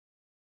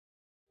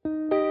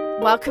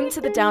Welcome to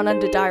the Down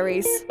Under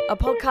Diaries, a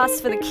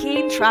podcast for the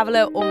keen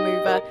traveller or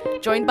mover,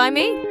 joined by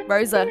me,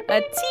 Rosa,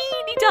 a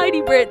teeny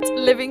tiny Brit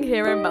living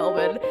here in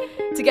Melbourne.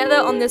 Together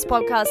on this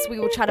podcast, we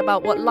will chat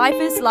about what life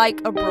is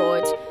like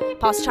abroad,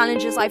 past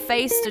challenges I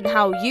faced and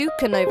how you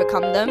can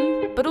overcome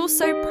them, but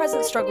also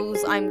present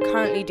struggles I'm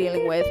currently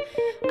dealing with,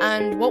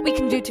 and what we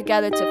can do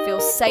together to feel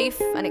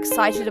safe and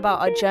excited about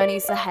our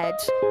journeys ahead.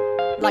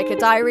 Like a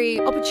diary,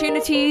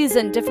 opportunities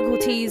and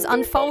difficulties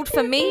unfold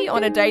for me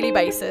on a daily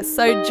basis,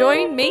 so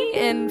join me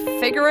in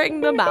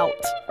figuring them out.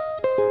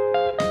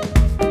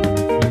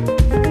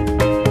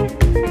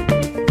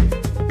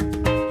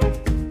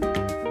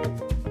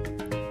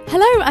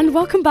 Hello and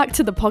welcome back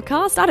to the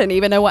podcast. I don't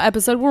even know what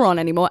episode we're on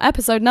anymore.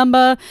 Episode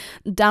number,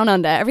 Down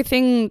Under.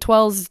 Everything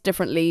twirls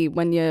differently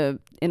when you're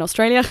in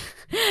Australia.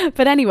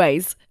 But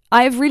anyways,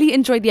 I've really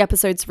enjoyed the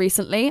episodes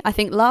recently. I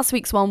think last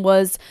week's one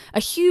was a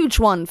huge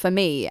one for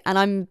me, and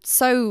I'm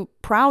so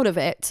proud of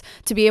it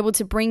to be able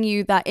to bring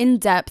you that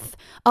in-depth,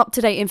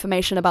 up-to-date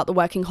information about the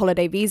working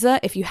holiday visa.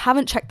 If you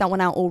haven't checked that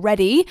one out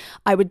already,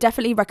 I would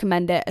definitely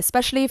recommend it,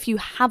 especially if you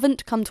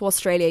haven't come to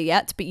Australia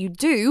yet, but you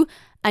do,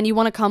 and you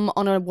want to come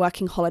on a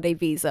working holiday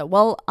visa.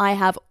 Well, I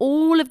have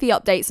all of the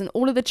updates and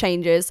all of the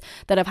changes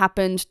that have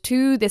happened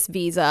to this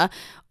visa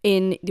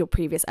in your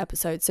previous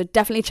episode, so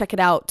definitely check it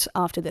out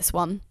after this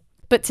one.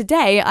 But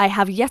today I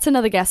have yet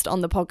another guest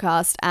on the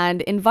podcast,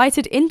 and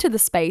invited into the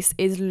space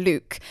is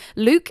Luke.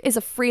 Luke is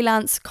a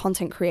freelance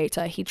content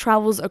creator. He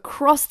travels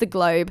across the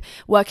globe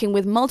working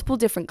with multiple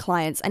different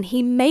clients, and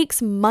he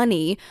makes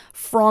money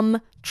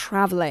from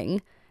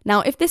traveling. Now,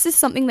 if this is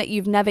something that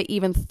you've never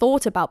even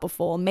thought about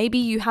before, maybe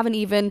you haven't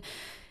even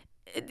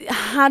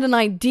had an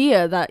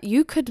idea that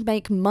you could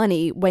make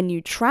money when you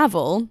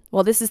travel,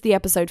 well, this is the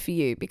episode for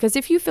you. Because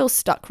if you feel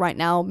stuck right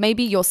now,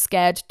 maybe you're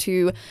scared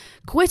to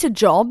quit a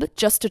job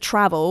just to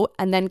travel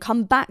and then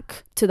come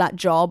back to that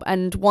job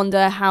and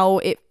wonder how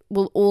it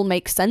will all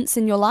make sense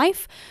in your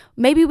life,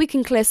 maybe we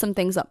can clear some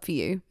things up for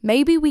you.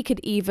 Maybe we could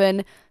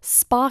even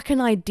spark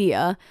an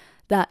idea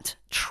that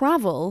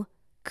travel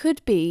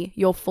could be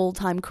your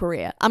full-time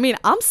career. I mean,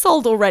 I'm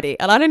sold already,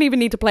 and I don't even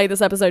need to play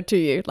this episode to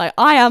you. Like,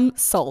 I am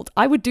sold.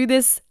 I would do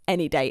this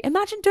any day.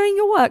 Imagine doing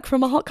your work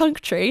from a hot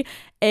country.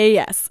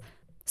 Yes.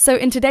 So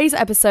in today's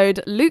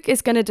episode, Luke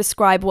is going to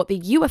describe what the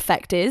U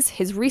effect is,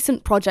 his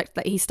recent project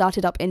that he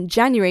started up in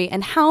January,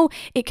 and how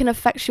it can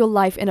affect your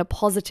life in a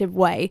positive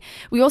way.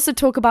 We also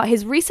talk about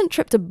his recent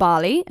trip to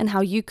Bali and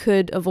how you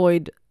could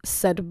avoid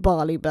said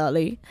Bali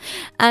belly.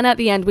 And at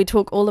the end, we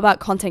talk all about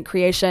content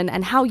creation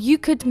and how you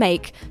could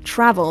make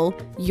travel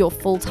your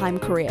full-time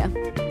career.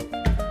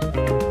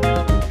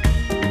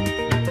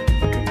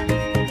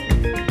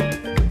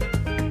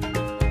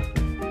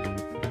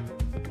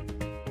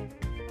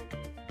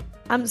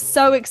 I'm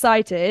so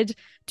excited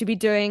to be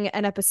doing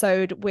an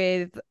episode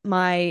with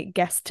my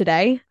guest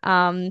today.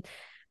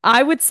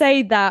 I would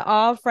say that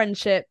our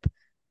friendship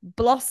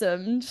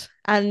blossomed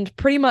and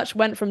pretty much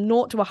went from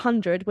 0 to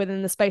 100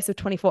 within the space of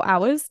 24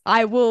 hours.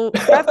 I will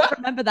forever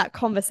remember that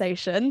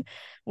conversation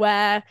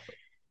where,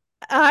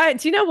 do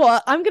you know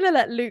what? I'm going to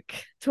let Luke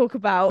talk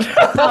about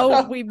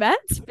how we met,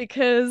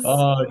 because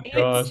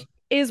it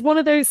is one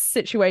of those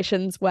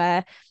situations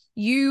where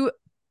you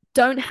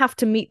don't have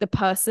to meet the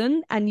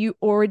person and you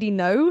already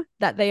know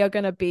that they are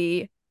going to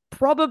be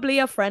probably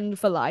a friend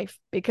for life,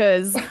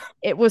 because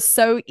it was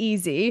so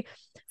easy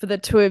for the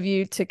two of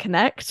you to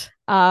connect.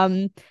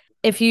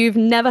 If you've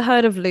never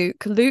heard of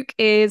Luke, Luke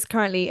is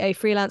currently a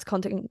freelance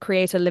content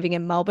creator living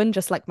in Melbourne,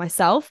 just like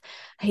myself.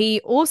 He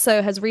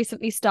also has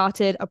recently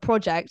started a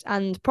project,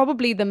 and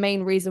probably the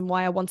main reason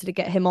why I wanted to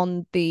get him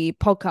on the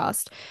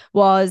podcast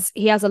was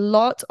he has a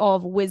lot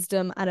of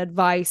wisdom and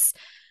advice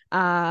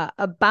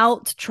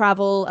about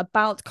travel,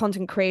 about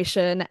content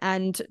creation,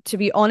 and to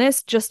be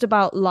honest, just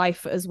about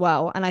life as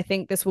well. And I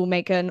think this will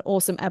make an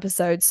awesome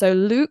episode. So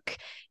Luke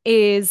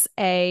is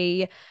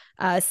a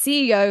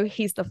CEO.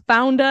 He's the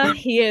founder.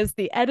 He is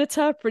the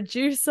editor,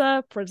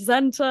 producer,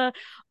 presenter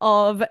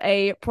of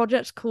a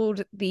project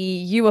called the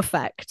U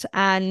Effect.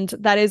 And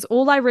that is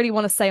all I really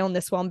want to say on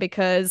this one,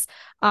 because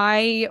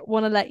I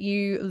want to let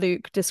you,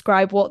 Luke,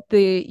 describe what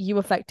the U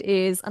Effect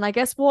is, and I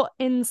guess what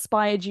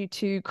inspired you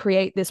to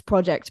create this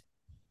project.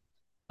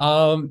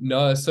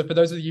 No, so for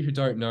those of you who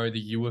don't know, the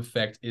U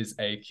Effect is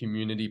a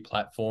community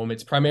platform.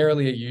 It's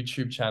primarily a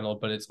YouTube channel,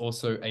 but it's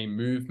also a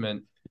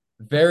movement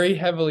very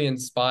heavily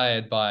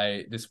inspired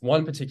by this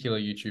one particular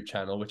YouTube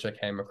channel, which I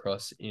came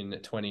across in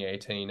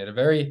 2018 at a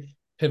very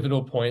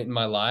pivotal point in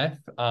my life.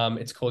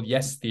 It's called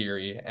Yes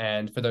Theory.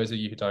 And for those of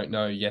you who don't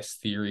know, Yes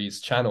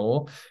Theory's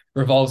channel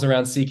revolves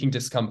around seeking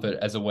discomfort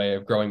as a way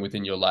of growing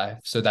within your life.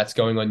 So that's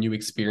going on new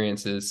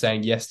experiences,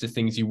 saying yes to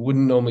things you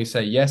wouldn't normally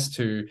say yes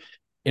to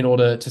in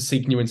order to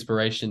seek new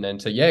inspiration and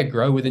to,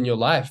 grow within your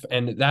life.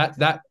 And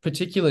that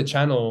particular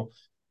channel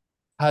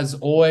has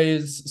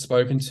always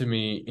spoken to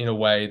me in a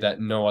way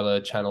that no other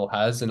channel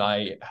has. And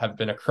I have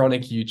been a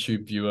chronic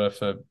YouTube viewer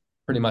for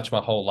pretty much my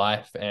whole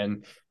life.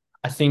 And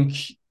I think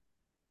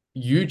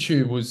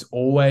YouTube was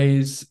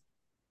always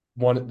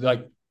one,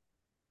 like,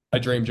 a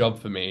dream job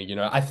for me.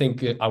 I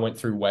think I went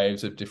through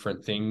waves of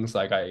different things.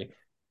 Like I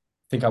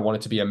think I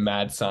wanted to be a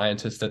mad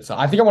scientist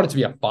I think I wanted to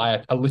be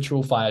a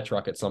literal fire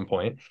truck at some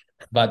point,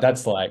 but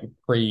that's like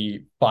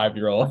pre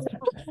 5-year-old.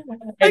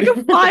 Like a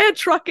And fire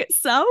truck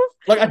itself.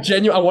 like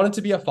I wanted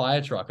to be a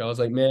fire truck. I was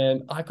like,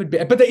 man, I could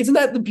be, but isn't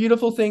that the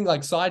beautiful thing?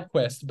 Like side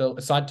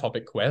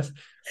topic quest,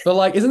 but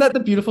like, isn't that the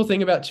beautiful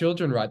thing about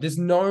children, right? There's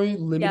no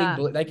limiting Yeah.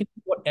 bullet. They can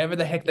do whatever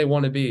the heck they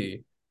want to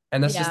be.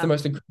 And that's just the Yeah.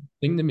 most incredible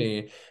thing to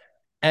me.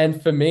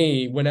 And for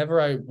me, whenever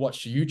I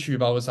watched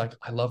YouTube, I was like,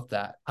 I love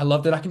that. I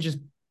love that I can just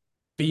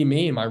be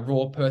me and my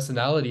raw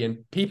personality, and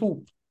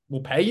people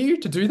will pay you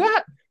to do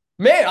that.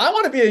 Man, I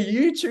want to be a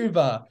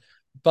YouTuber.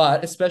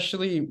 But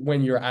especially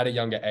when you're at a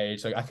younger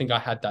age, like I think I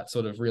had that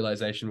sort of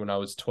realization when I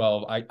was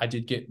 12. I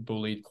did get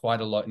bullied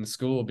quite a lot in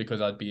school because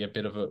I'd be a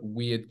bit of a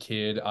weird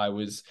kid. I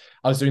was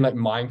doing like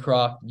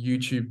Minecraft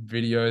YouTube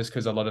videos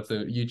because a lot of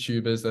the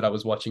YouTubers that I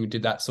was watching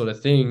did that sort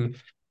of thing.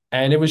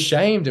 And it was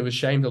shamed. It was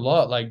shamed a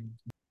lot. Like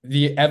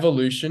the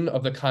evolution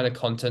of the kind of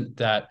content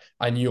that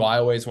I knew I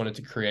always wanted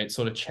to create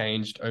sort of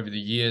changed over the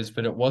years,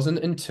 but it wasn't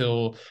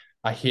until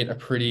I hit a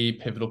pretty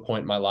pivotal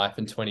point in my life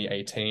in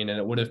 2018, and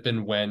it would have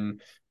been when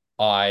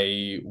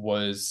I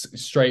was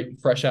straight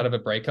fresh out of a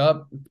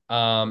breakup.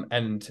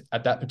 And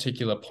at that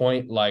particular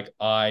point, like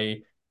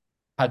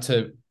had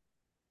to,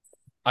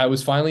 I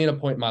was finally in a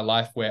point in my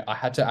life where I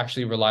had to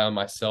actually rely on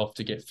myself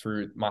to get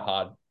through my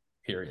hard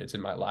periods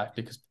in my life.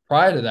 Because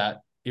prior to that,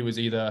 it was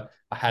either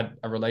I had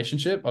a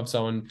relationship of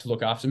someone to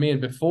look after me,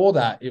 and before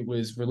that, it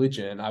was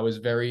religion. I was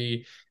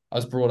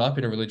brought up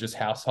in a religious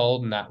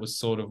household, and that was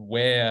sort of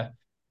where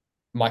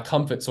my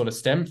comfort sort of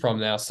stemmed from.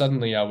 Now,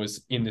 suddenly I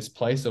was in this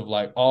place of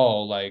like,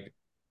 oh, like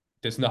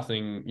there's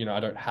nothing,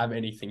 I don't have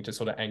anything to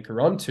sort of anchor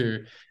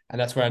onto.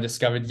 And that's where I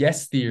discovered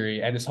yes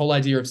theory. And this whole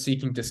idea of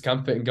seeking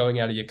discomfort and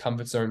going out of your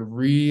comfort zone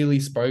really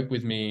spoke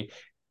with me.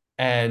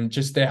 And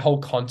just their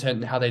whole content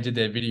and how they did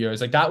their videos.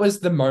 Like that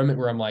was the moment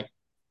where I'm like,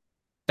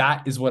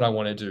 that is what I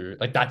want to do.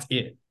 Like that's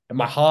it. And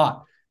my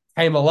heart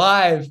came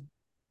alive.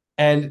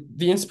 And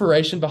the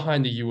inspiration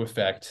behind the U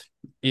effect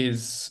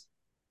is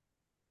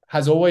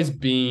has always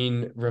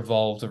been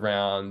revolved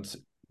around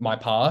my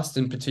past,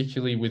 and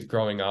particularly with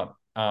growing up,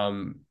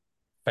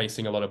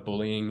 facing a lot of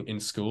bullying in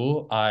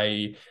school.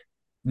 I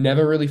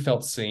never really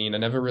felt seen. I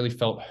never really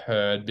felt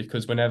heard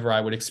because whenever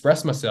I would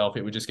express myself,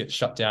 it would just get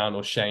shut down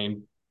or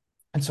shamed.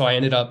 And so I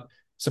ended up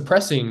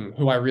suppressing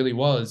who I really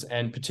was.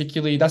 And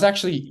particularly, that's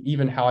actually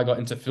even how I got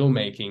into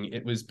filmmaking.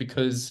 It was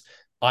because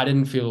I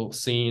didn't feel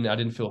seen, I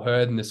didn't feel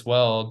heard in this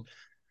world.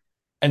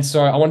 And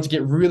so I wanted to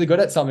get really good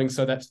at something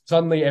so that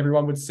suddenly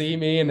everyone would see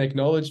me and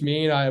acknowledge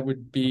me and I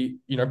would be,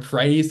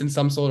 praised in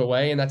some sort of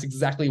way. And that's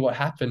exactly what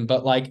happened.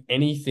 But like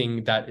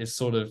anything that is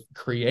sort of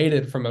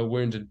created from a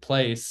wounded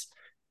place,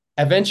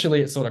 eventually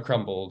it sort of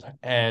crumbled.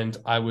 And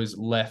I was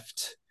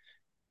left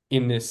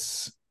in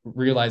this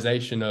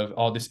realization of,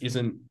 oh, this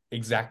isn't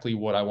exactly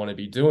what I want to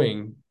be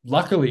doing.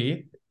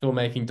 Luckily,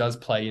 filmmaking does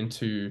play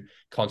into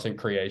content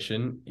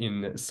creation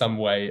in some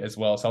way as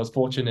well. So I was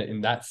fortunate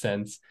in that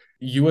sense.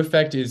 U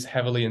Effect is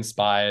heavily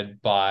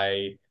inspired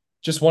by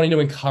just wanting to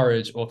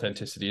encourage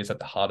authenticity is at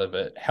the heart of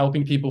it,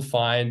 helping people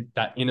find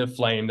that inner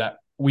flame that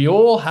we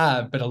all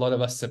have, but a lot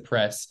of us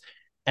suppress.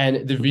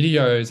 And the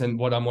videos and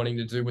what I'm wanting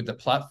to do with the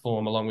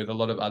platform, along with a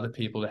lot of other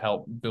people to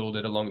help build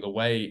it along the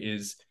way,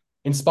 is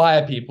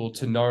inspire people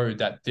to know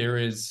that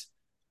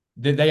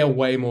they are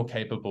way more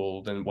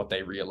capable than what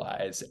they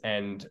realize.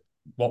 And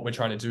what we're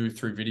trying to do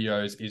through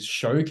videos is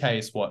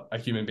showcase what a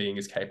human being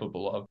is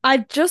capable of. I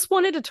just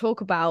wanted to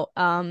talk about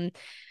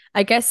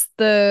I guess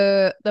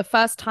the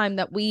first time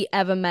that we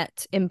ever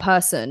met in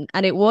person,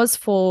 and it was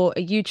for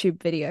a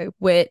YouTube video,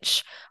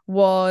 which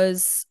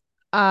was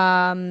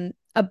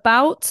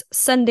about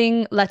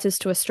sending letters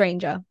to a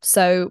stranger.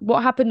 So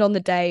what happened on the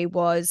day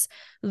was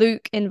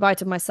Luke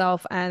invited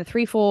myself and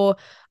 3, 4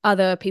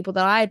 other people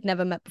that I had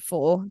never met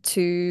before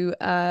to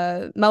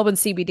Melbourne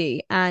CBD,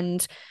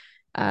 and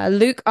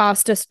Luke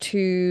asked us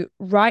to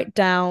write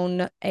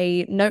down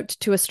a note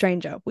to a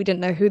stranger. We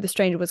didn't know who the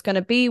stranger was going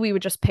to be. We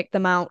would just pick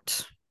them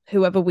out,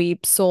 whoever we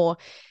saw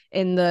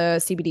in the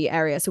CBD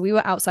area. So we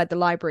were outside the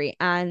library,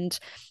 and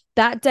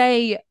that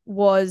day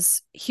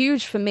was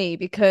huge for me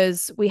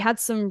because we had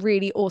some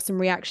really awesome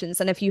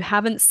reactions. And if you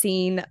haven't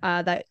seen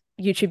that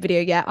YouTube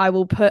video yet, I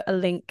will put a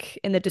link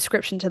in the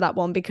description to that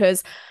one,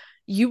 because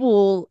you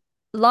will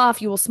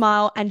laugh, you will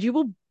smile, and you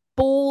will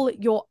bawl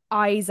your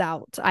eyes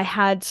out. I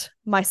had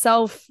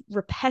myself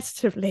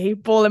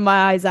repetitively bawling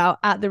my eyes out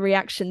at the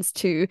reactions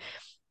to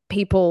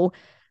people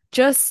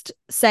just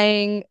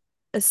saying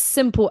as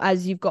simple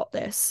as, you've got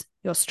this,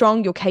 you're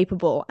strong, you're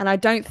capable. And I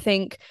don't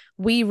think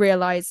we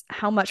realize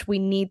how much we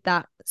need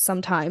that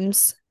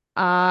sometimes.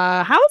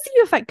 How is the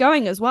U Effect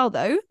going as well,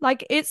 though?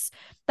 Like, it's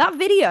that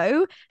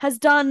video has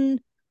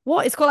done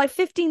what? It's got like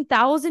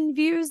 15,000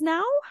 views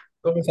now.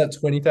 Almost at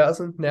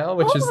 20,000 now,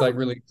 which is like Oh,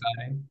 really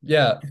exciting.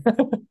 Yeah.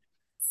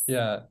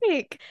 Yeah.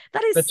 sick.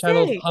 That is The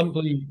channel's sick.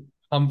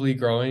 humbly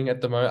growing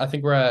at the moment. I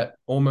think we're at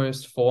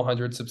almost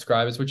 400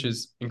 subscribers, which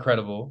is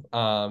incredible.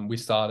 We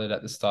started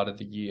at the start of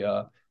the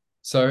year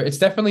So it's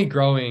definitely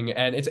growing,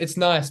 and it's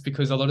nice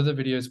because a lot of the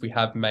videos we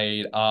have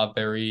made are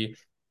very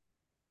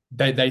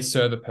they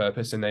serve a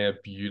purpose and they are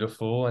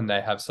beautiful and they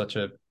have such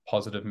a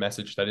positive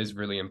message that is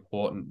really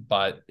important.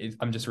 But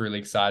I'm just really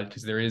excited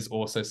because there is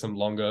also some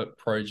longer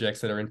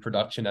projects that are in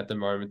production at the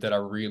moment that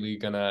are really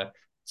gonna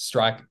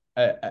strike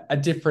a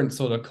different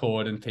sort of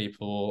chord in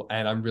people,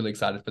 and I'm really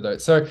excited for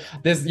those. So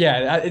there's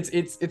yeah,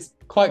 it's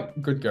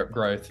quite good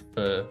growth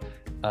for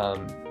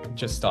um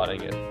just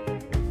starting it.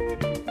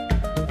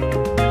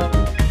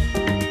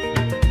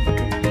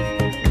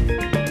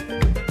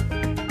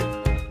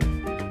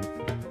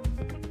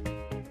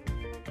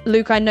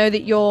 Luke, I know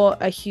that you're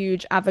a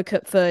huge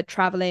advocate for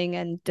traveling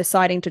and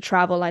deciding to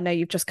travel. I know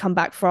you've just come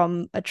back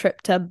from a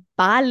trip to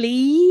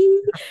Bali,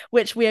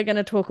 which we are going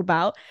to talk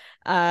about,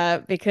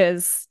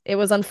 because it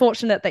was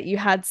unfortunate that you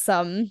had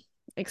some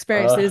Uh,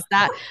 experiences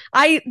that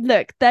I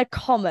look, they're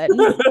common.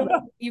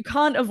 You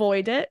can't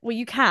avoid it. Well,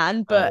 you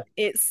can, uh, but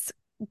it's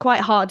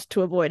quite hard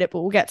to avoid it,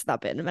 but we'll get to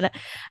that bit in a minute.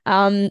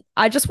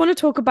 I just want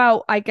to talk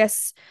about, I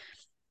guess,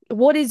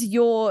 what is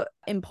your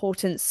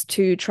importance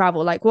to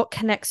travel? Like, what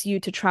connects you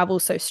to travel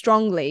so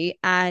strongly,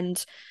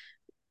 and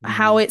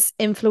how mm. it's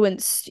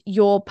influenced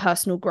your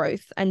personal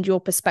growth and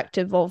your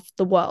perspective of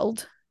the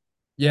world?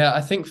 Yeah, I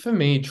think for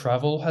me,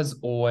 travel has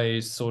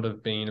always sort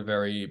of been a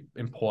very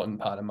important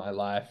part of my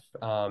life.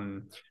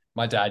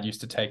 My dad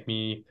used to take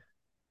me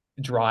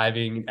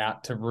driving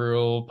out to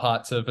rural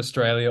parts of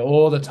Australia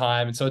all the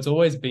time. And so it's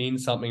always been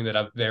something that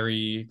I've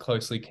very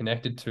closely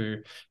connected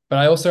to. But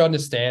I also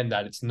understand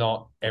that it's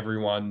not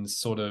everyone's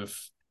sort of,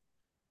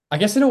 I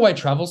guess in a way,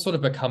 travel's sort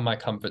of become my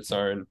comfort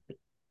zone,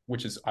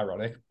 which is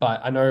ironic.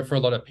 But I know for a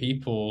lot of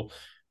people,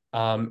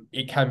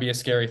 it can be a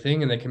scary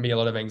thing and there can be a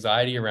lot of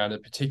anxiety around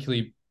it,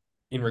 particularly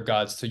in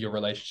regards to your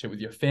relationship with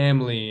your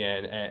family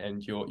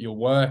and your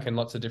work and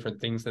lots of different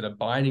things that are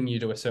binding you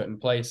to a certain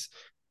place.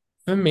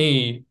 For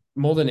me,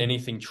 more than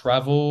anything,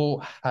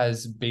 travel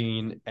has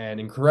been an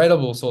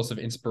incredible source of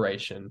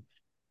inspiration,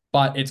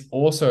 but it's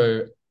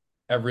also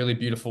a really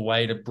beautiful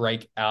way to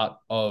break out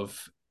of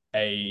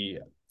a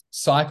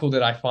cycle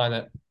that I find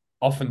that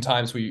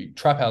oftentimes we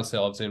trap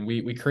ourselves in.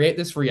 We create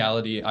this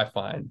reality, I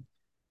find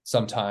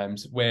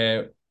sometimes,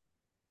 where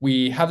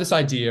we have this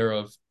idea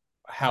of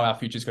how our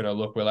future is going to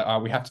look. We're like, oh,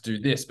 we have to do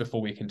this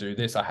before we can do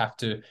this. I have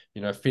to,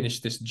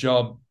 finish this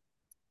job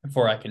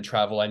before I can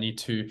travel. I need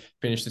to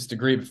finish this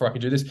degree before I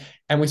can do this.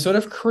 And we sort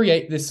of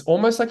create this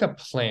almost like a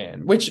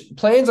plan, which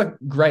plans are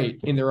great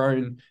in their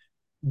own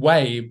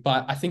way.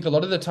 But I think a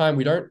lot of the time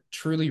we don't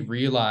truly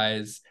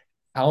realize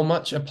how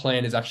much a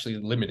plan is actually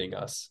limiting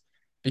us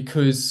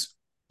because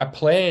a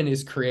plan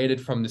is created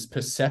from this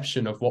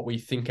perception of what we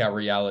think our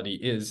reality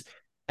is.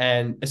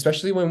 And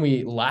especially when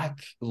we lack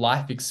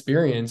life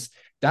experience,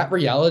 that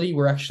reality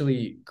we're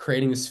actually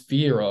creating this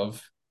fear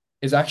of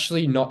is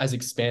actually not as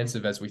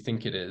expansive as we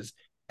think it is.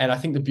 And I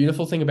think the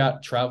beautiful thing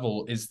about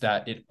travel is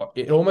that it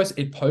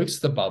pokes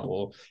the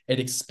bubble, it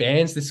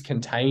expands this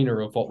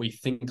container of what we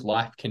think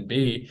life can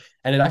be,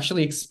 and it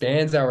actually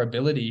expands our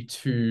ability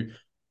to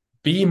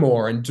be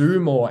more and do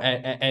more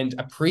and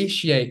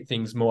appreciate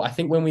things more. I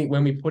think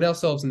when we put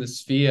ourselves in the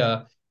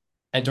sphere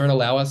and don't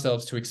allow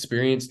ourselves to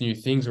experience new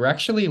things, we're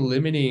actually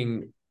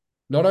limiting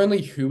not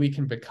only who we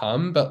can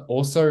become, but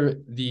also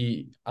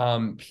the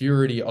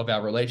purity of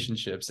our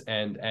relationships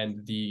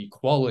and the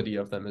quality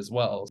of them as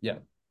well. Yeah.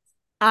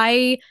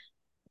 I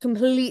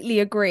completely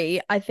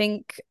agree. I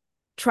think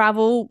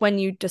travel, when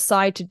you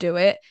decide to do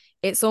it,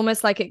 it's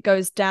almost like it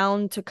goes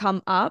down to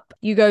come up.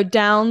 You go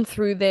down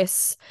through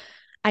this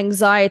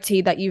anxiety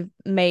that you've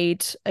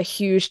made a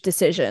huge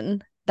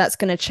decision that's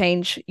going to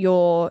change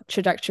your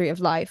trajectory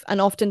of life.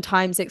 And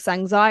oftentimes it's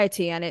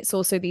anxiety and it's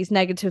also these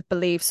negative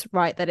beliefs,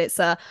 right? That it's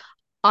a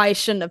I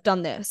shouldn't have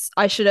done this.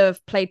 I should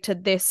have played to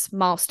this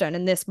milestone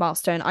and this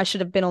milestone. I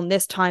should have been on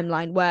this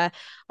timeline where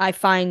I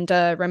find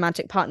a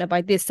romantic partner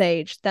by this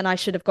age. Then I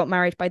should have got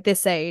married by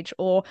this age,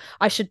 or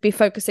I should be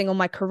focusing on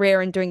my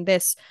career and doing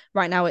this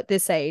right now at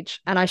this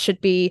age. And I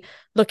should be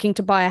looking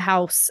to buy a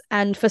house.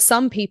 And for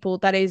some people,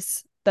 that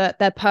is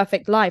their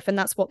perfect life and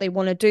that's what they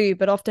want to do.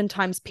 But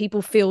oftentimes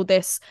people feel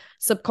this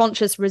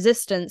subconscious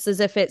resistance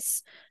as if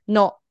it's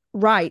not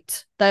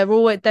right.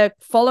 They're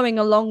following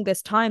along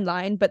this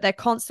timeline, but they're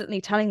constantly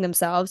telling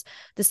themselves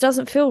this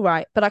doesn't feel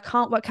right, but I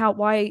can't work out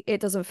why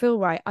it doesn't feel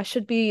right.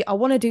 I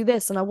want to do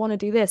this and I want to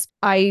do this.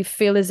 I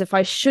feel as if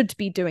I should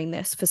be doing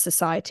this for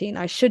society and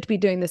I should be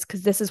doing this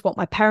because this is what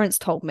my parents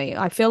told me.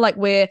 I feel like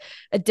we're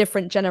a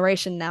different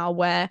generation now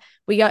where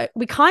we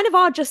kind of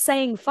are just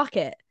saying fuck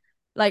it.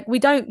 Like we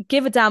don't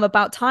give a damn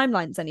about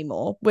timelines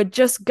anymore. We're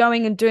just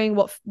going and doing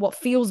what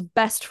feels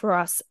best for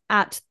us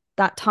at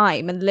that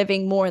time and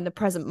living more in the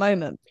present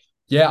moment.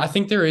 Yeah, I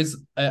think there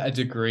is a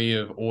degree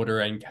of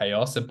order and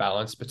chaos, a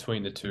balance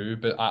between the two.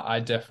 But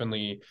I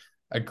definitely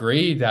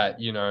agree that,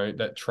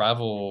 that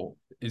travel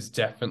is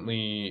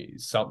definitely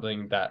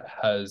something that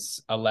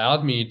has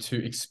allowed me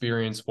to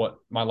experience what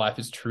my life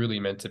is truly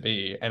meant to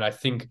be. And I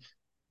think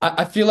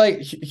I feel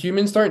like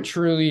humans don't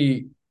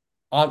truly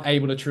aren't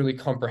able to truly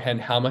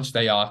comprehend how much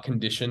they are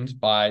conditioned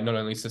by not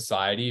only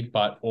society,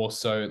 but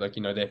also like,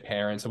 their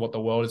parents and what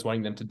the world is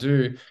wanting them to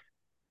do.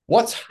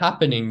 What's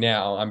happening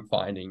now, I'm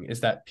finding, is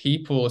that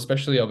people,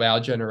 especially of our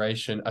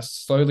generation, are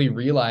slowly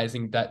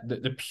realizing that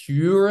the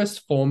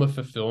purest form of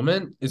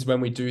fulfillment is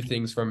when we do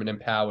things from an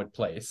empowered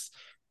place.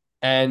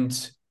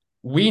 And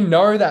we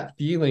know that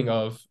feeling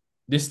of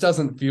this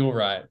doesn't feel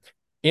right.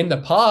 In the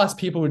past,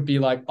 people would be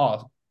like,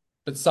 oh,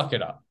 but suck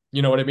it up.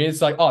 You know what I mean?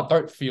 It's like, oh,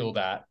 don't feel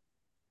that.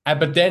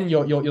 But then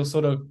you're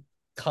sort of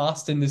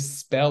cast in this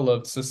spell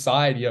of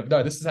society of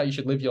no, this is how you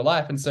should live your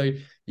life. And so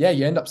yeah,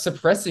 you end up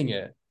suppressing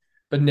it.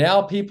 But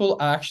now people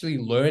are actually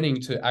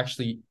learning to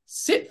actually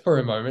sit for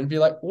a moment and be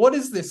like, what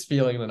is this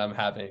feeling that I'm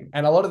having?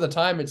 And a lot of the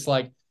time it's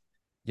like,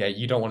 yeah,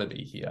 you don't want to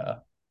be here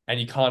and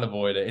you can't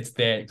avoid it. It's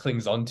there, it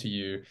clings onto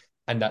you.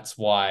 And that's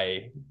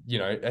why,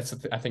 that's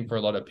I think for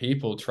a lot of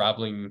people,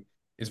 traveling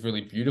is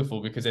really beautiful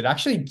because it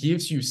actually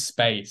gives you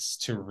space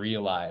to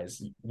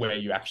realize where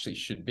you actually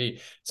should be.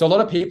 So a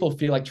lot of people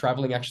feel like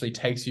traveling actually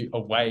takes you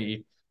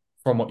away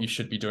from what you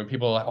should be doing.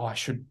 People are like, oh, I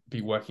should be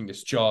working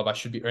this job. I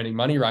should be earning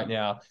money right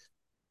now.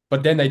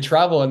 But then they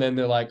travel and then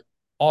they're like,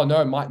 oh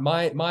no, my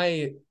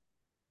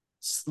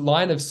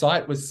line of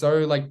sight was so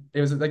like it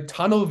was like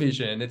tunnel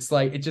vision. It's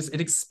like it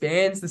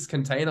expands this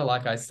container,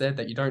 like I said,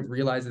 that you don't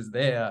realize is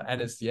there.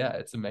 And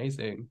it's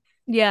amazing.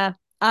 Yeah.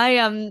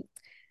 I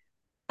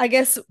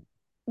guess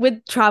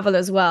with travel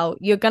as well,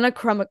 you're gonna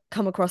come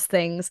across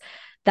things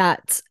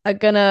that are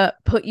gonna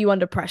put you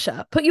under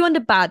pressure, put you under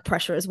bad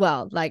pressure as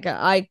well. Like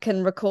I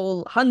can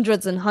recall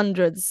hundreds and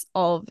hundreds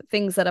of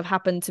things that have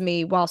happened to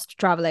me whilst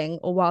traveling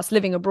or whilst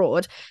living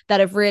abroad that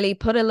have really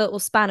put a little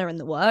spanner in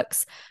the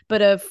works, but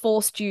have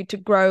forced you to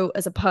grow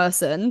as a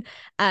person.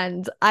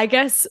 And I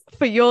guess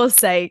for your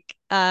sake,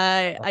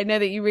 I know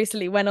that you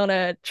recently went on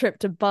a trip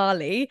to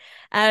Bali,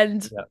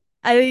 and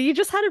Yeah. you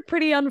just had a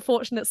pretty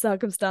unfortunate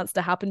circumstance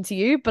to happen to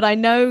you, but I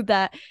know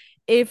that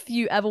if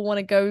you ever want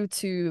to go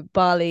to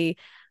Bali,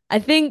 I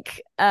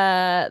think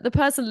the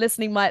person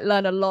listening might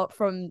learn a lot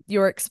from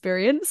your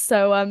experience.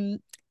 So,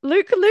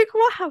 Luke,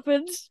 what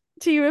happened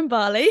to you in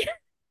Bali?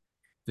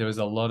 There was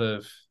a lot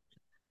of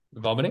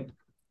vomiting.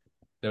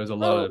 There was a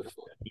lot Oh, of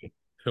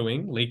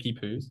pooing, leaky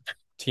poos,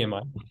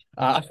 TMI.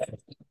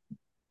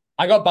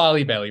 I got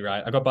Bali belly,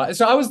 right?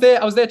 So I was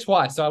there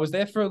twice. So I was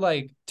there for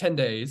like 10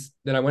 days.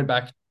 Then I went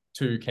back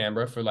to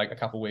Canberra for like a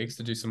couple of weeks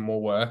to do some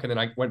more work. And then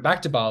I went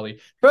back to Bali.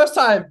 First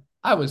time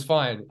I was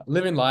fine,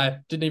 living life,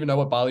 didn't even know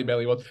what Bali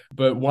belly was.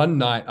 But one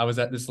night I was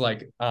at this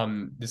like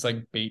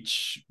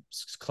beach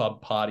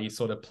club party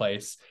sort of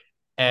place.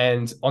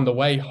 And on the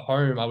way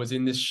home, I was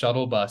in this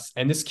shuttle bus,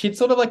 and this kid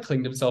sort of like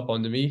clinged himself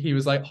onto me. He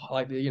was like, oh,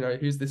 like,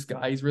 who's this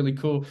guy? He's really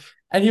cool.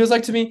 And he was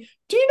like to me,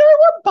 do you know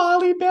what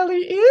Bali belly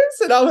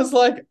is? And I was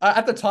like,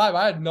 at the time,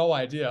 I had no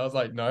idea. I was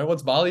like, no,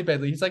 what's Bali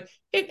belly? He's like,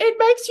 it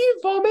makes you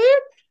vomit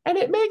and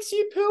it makes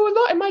you poo a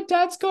lot. And my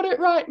dad's got it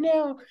right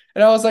now.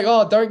 And I was like,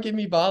 oh, don't give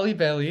me Bali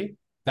belly.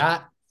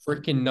 That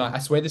freaking night, I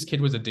swear this kid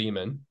was a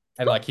demon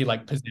and like he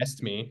like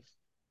possessed me.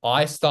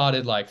 I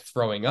started like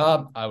throwing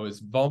up. I was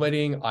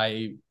vomiting.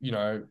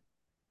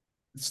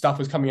 Stuff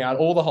was coming out,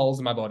 all the holes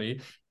in my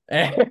body.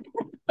 And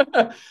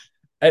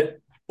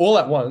all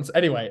at once.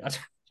 Anyway,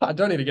 I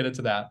don't need to get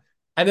into that.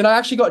 And then I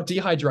actually got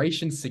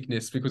dehydration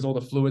sickness because all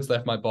the fluids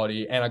left my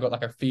body and I got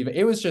like a fever.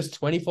 It was just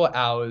 24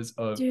 hours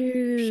of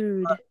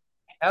dude.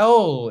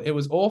 hell. It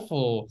was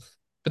awful.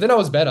 But then I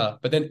was better.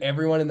 But then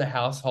everyone in the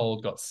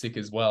household got sick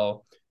as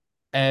well.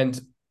 And,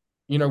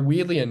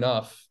 weirdly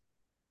enough,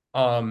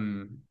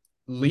 um,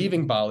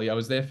 leaving Bali, I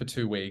was there for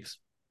 2 weeks.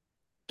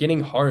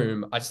 Getting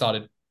home, I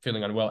started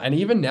feeling unwell. And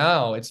even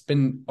now, it's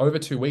been over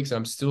 2 weeks and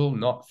I'm still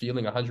not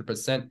feeling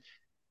 100%.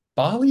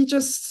 Bali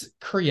just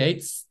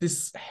creates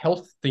this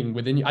health thing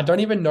within you. I don't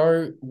even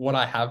know what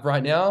I have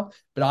right now,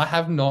 but I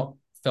have not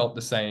felt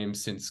the same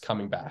since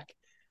coming back.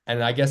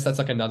 And I guess that's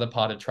like another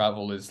part of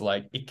travel is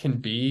like it can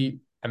be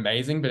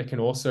amazing, but it can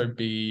also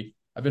be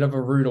a bit of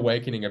a rude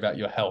awakening about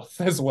your health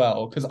as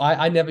well. Because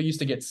I never used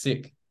to get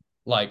sick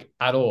like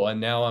at all.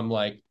 And now I'm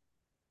like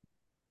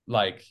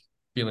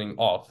feeling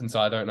off. And so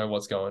I don't know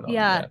what's going on.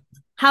 Yeah. Yeah.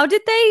 How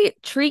did they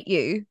treat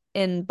you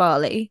in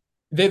Bali?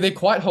 They're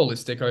quite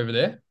holistic over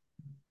there,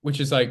 which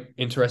is like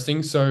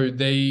interesting. So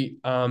they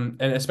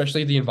and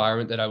especially the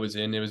environment that I was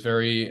in, it was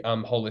very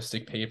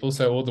holistic people.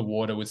 So all the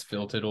water was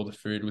filtered, all the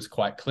food was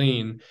quite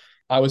clean.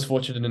 I was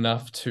fortunate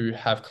enough to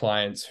have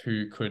clients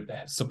who could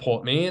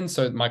support me. And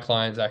so my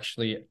clients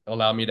actually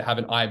allowed me to have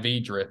an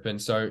IV drip.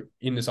 And so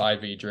in this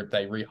IV drip,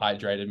 they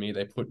rehydrated me,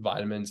 they put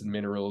vitamins and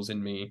minerals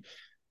in me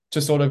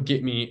to sort of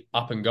get me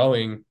up and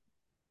going.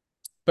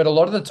 But a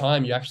lot of the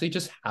time, you actually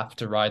just have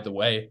to ride the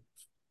wave.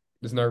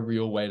 There's no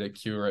real way to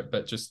cure it,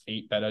 but just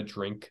eat better,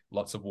 drink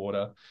lots of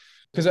water.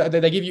 Because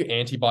they give you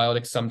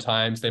antibiotics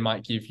sometimes. They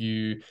might give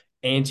you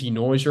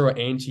anti-nausea or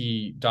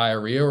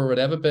anti-diarrhea or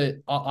whatever. But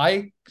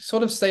I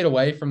sort of stayed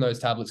away from those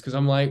tablets because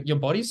I'm like, your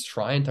body's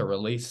trying to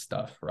release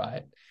stuff,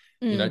 right?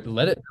 Mm.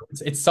 Let it.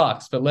 It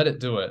sucks, but let it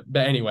do it.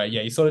 But anyway,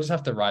 yeah, you sort of just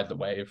have to ride the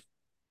wave.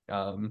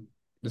 Um,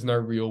 There's no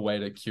real way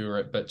to cure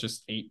it, but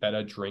just eat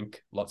better,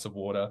 drink lots of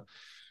water.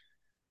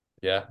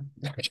 Yeah.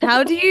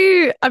 How do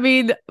you, I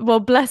mean, well,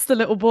 bless the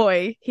little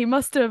boy. He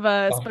must have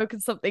Oh, spoken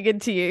something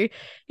into you.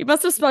 He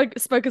must have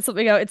spoken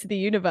something out into the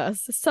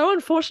universe. It's so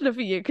unfortunate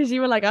for you because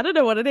you were like, I don't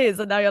know what it is.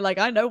 And now you're like,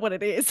 I know what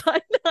it is. I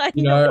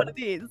you know know, what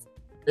it is.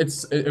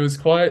 it was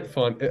quite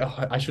fun.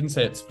 I shouldn't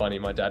say it's funny.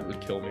 My dad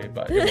would kill me,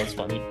 but it was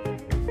funny.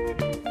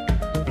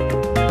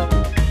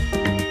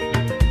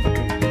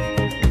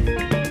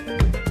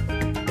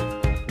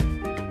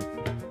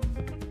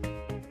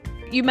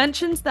 You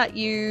mentioned that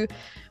you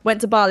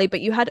went to Bali,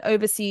 but you had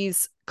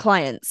overseas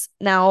clients.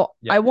 Now,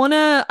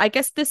 Yeah. I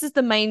guess this is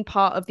the main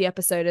part of the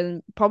episode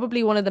and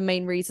probably one of the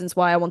main reasons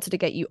why I wanted to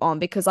get you on,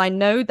 because I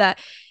know that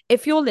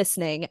if you're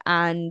listening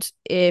and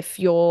if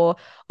you're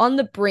on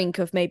the brink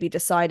of maybe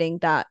deciding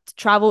that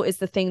travel is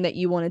the thing that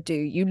you want to do,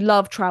 you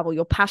love travel,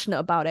 you're passionate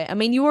about it. I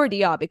mean, you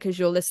already are because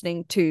you're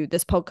listening to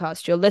this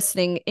podcast, you're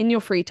listening in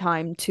your free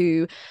time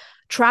to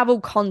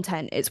travel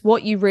content. It's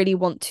what you really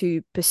want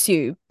to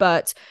pursue,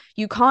 but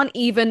you can't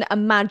even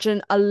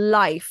imagine a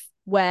life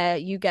where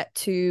you get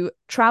to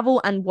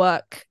travel and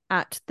work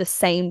at the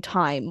same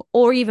time.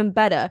 Or even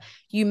better,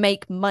 you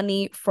make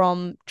money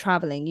from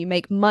traveling, you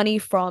make money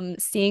from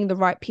seeing the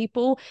right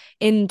people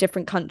in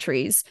different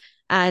countries.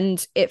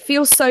 And it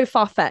feels so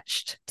far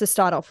fetched to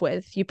start off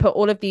with. You put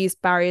all of these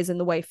barriers in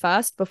the way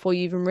first before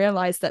you even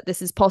realize that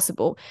this is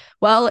possible.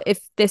 Well,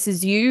 if this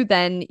is you,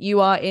 then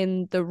you are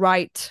in the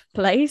right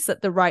place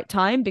at the right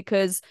time,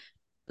 because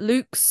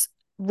Luke's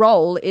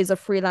role is a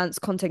freelance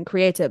content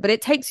creator, but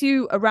it takes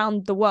you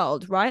around the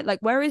world, right? Like,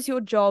 where is your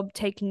job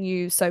taking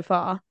you so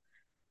far?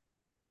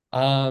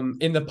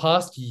 In the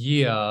past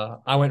year,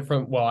 I went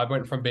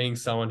from being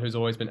someone who's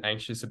always been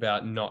anxious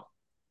about not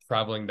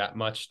traveling that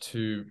much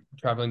to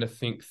traveling to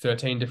think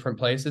 13 different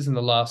places in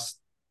the last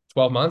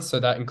 12 months.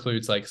 So that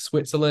includes like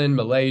Switzerland,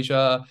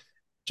 Malaysia,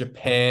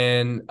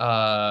 Japan,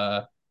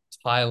 Thailand,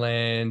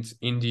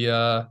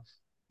 India,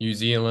 New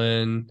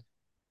Zealand.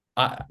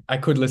 I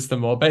could list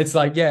them all, but it's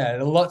like, yeah,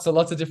 lots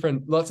of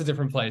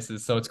different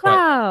places. So it's quite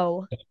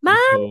Wow, man,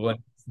 cool. And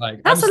it's like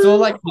I'm that's a still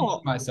like pinching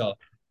lot. myself.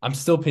 I'm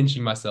still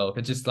pinching myself.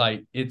 It's just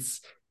like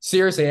it's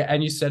seriously,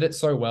 and you said it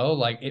so well,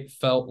 like it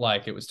felt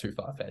like it was too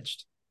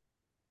far-fetched.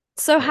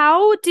 So, Yeah.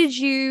 how did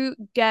you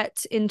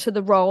get into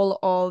the role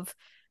of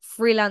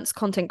freelance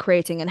content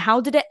creating, and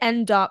how did it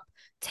end up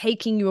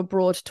taking you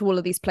abroad to all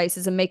of these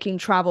places and making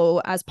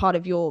travel as part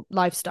of your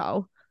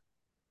lifestyle?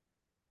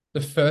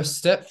 The first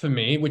step for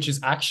me, which is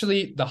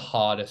actually the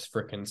hardest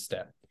freaking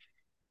step,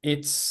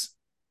 it's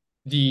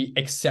the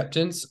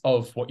acceptance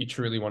of what you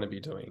truly want to be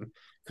doing.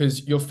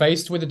 Because you're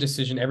faced with a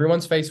decision,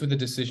 everyone's faced with a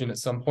decision at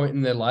some point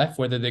in their life,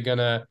 whether they're going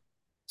to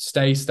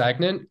stay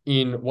stagnant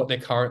in what they're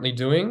currently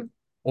doing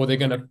or they're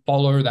going to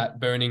follow that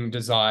burning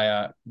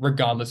desire,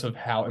 regardless of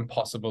how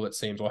impossible it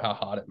seems or how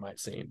hard it might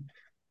seem.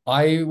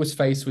 I was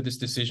faced with this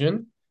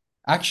decision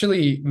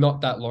actually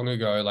not that long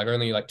ago, like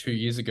only like 2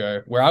 years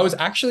ago, where I was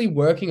actually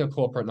working a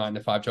corporate 9 to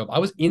 5 job. I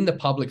was in the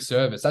public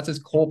service. That's as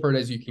corporate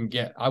as you can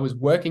get. I was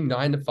working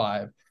 9 to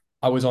 5.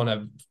 I was on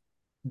a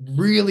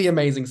really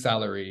amazing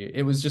salary.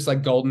 It was just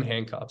like golden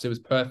handcuffs. It was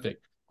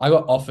perfect. I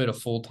got offered a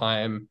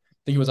full-time,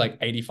 I think it was like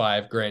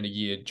 85 grand a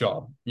year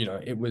job.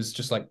 It was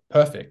just like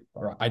perfect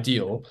or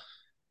ideal.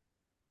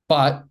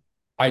 But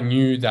I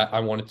knew that I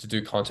wanted to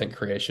do content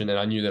creation and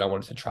I knew that I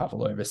wanted to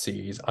travel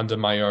overseas under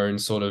my own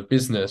sort of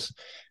business.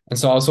 And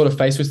so I was sort of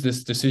faced with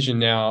this decision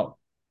now.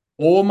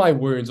 All my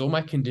wounds, all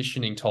my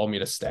conditioning told me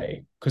to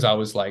stay because I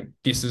was like,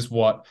 this is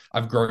what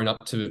I've grown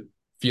up to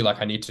feel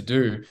like I need to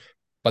do.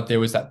 But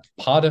there was that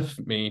part of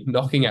me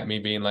knocking at me,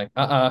 being like,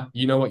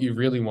 you know what you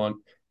really want.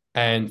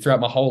 And throughout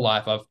my whole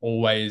life, I've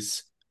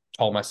always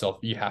told myself,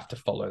 you have to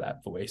follow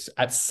that voice.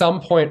 At some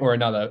point or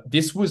another,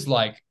 this was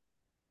like,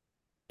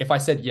 if I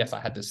said yes, I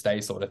had to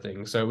stay sort of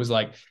thing. So it was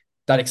like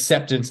that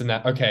acceptance and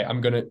that, okay,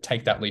 I'm going to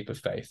take that leap of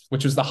faith,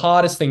 which was the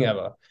hardest thing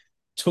ever.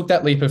 Took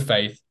that leap of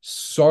faith,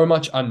 so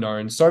much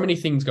unknown, so many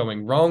things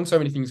going wrong, so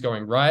many things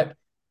going right.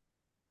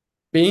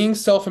 Being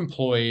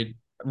self-employed,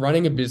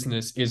 running a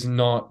business is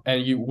not,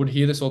 and you would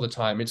hear this all the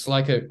time, it's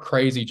like a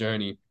crazy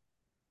journey.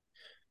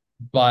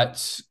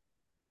 But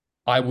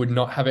I would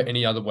not have it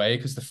any other way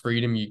because the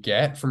freedom you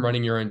get from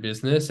running your own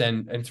business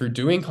and through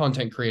doing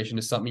content creation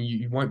is something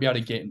you won't be able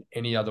to get in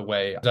any other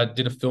way. I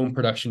did a film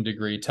production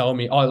degree. Tell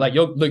me, oh, like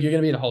you're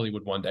gonna be in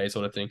Hollywood one day,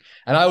 sort of thing.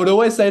 And I would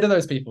always say to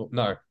those people,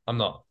 no, I'm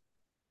not.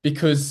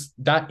 Because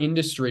that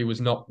industry was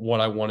not what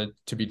I wanted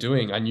to be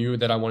doing. I knew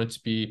that I wanted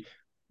to be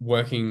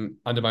working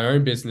under my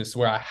own business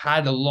where I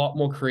had a lot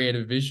more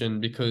creative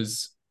vision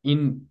because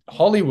in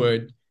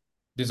Hollywood,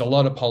 there's a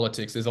lot of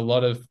politics. There's a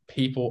lot of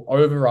people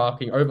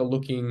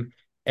overlooking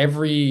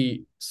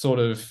every sort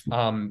of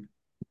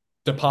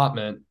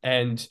department.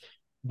 And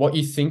what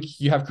you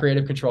think you have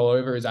creative control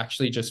over is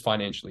actually just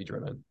financially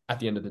driven at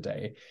the end of the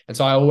day. And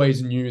so I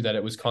always knew that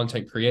it was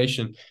content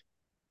creation.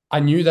 I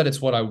knew that it's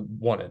what I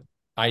wanted.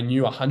 I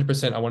knew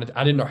 100%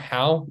 I didn't know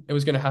how it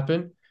was going to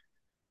happen.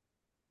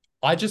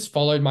 I just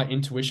followed my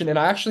intuition and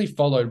I actually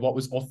followed what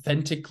was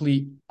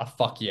authentically a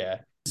fuck yeah.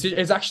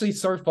 It's actually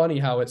so funny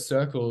how it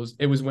circles.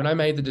 It was when I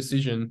made the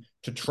decision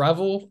to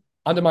travel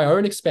under my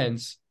own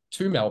expense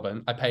to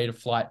Melbourne. I paid a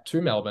flight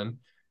to Melbourne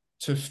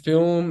to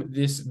film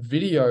this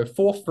video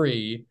for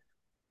free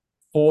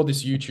for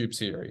this YouTube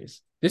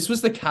series. This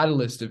was the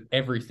catalyst of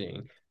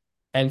everything.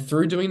 And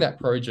through doing that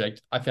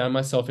project, I found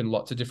myself in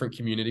lots of different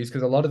communities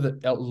because a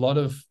lot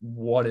of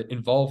what it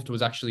involved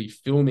was actually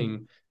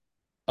filming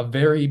a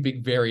very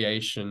big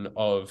variation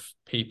of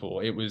people.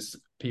 It was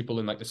people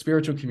in like the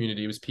spiritual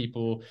community, it was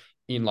people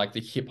in like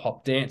the hip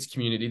hop dance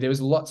community. There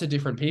was lots of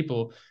different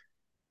people.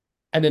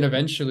 And then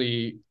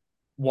eventually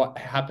what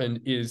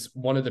happened is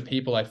one of the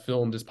people I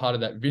filmed as part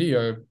of that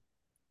video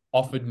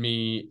offered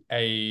me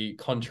a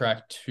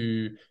contract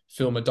to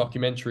film a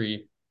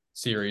documentary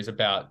series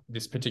about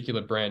this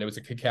particular brand. It was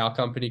a cacao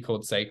company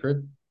called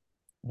Sacred.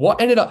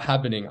 What ended up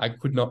happening, I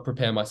could not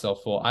prepare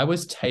myself for. I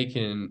was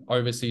taken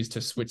overseas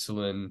to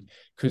Switzerland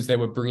because they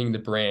were bringing the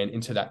brand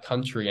into that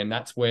country, and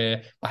that's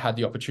where I had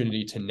the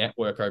opportunity to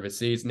network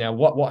overseas. Now,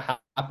 what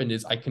happened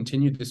is I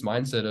continued this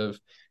mindset of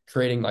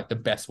creating like the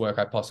best work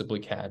I possibly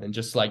can, and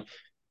just like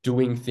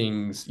doing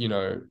things,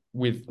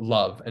 with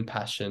love and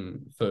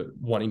passion for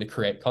wanting to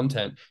create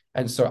content.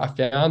 And so I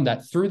found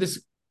that through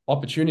this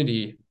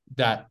opportunity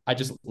that I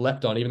just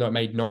leapt on, even though it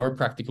made no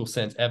practical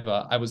sense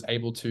ever, I was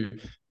able to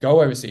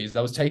go overseas.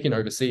 I was taken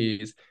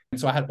overseas. And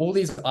so I had all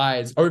these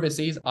eyes,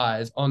 overseas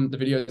eyes on the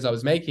videos I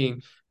was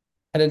making.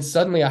 And then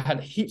suddenly I had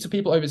heaps of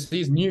people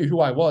overseas knew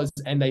who I was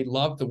and they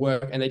loved the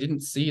work and they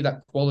didn't see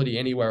that quality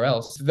anywhere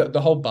else.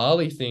 The whole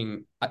Bali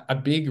thing, a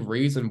big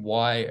reason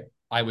why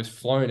I was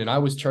flown and I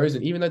was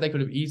chosen, even though they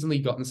could have easily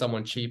gotten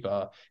someone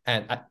cheaper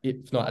and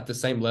if not at the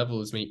same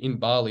level as me in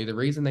Bali, the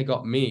reason they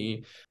got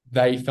me,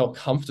 they felt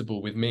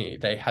comfortable with me.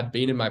 They had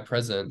been in my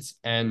presence.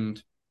 And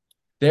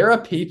there are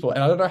people,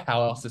 and I don't know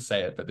how else to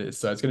say it, but this,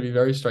 so it's going to be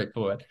very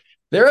straightforward.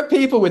 There are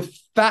people with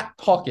fat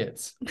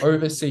pockets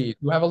overseas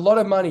who have a lot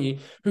of money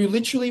who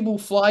literally will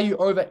fly you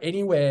over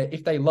anywhere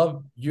if they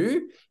love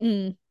you,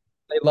 they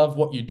love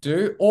what you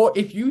do, or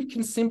if you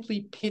can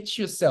simply pitch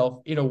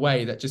yourself in a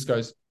way that just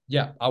goes,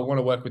 yeah, I want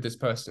to work with this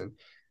person.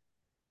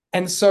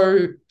 And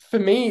so for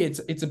me,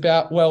 it's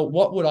about, well,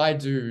 what would I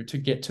do to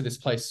get to this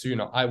place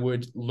sooner? I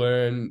would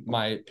learn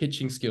my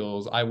pitching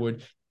skills. I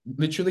would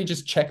literally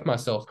just check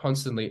myself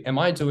constantly. Am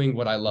I doing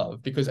what I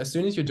love? Because as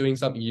soon as you're doing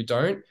something you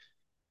don't,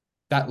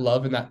 that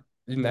love and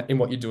in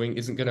what you're doing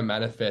isn't going to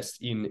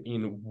manifest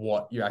in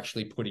what you're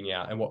actually putting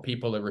out and what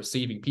people are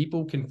receiving.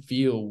 People can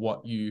feel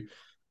what you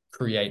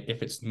create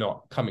if it's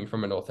not coming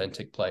from an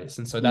authentic place.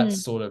 And so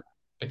that's sort of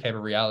became a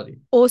reality.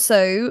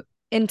 Also,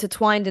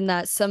 intertwined in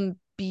that, some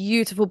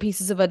beautiful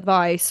pieces of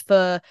advice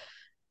for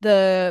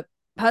the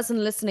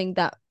person listening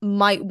that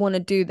might want to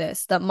do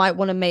this, that might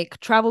want to make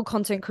travel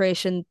content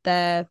creation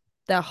their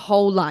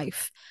whole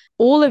life.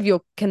 All of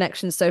your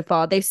connections so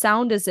far, they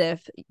sound as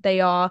if they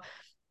are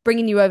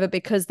bringing you over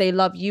because they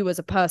love you as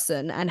a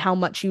person and how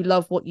much you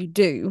love what you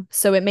do.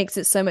 So it makes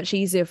it so much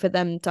easier for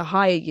them to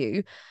hire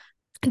you.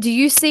 Do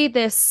you see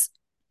this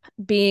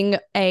being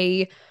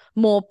a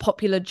more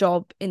popular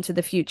job into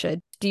the future?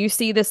 Do you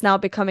see this now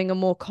becoming a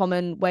more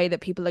common way that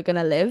people are going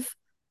to live?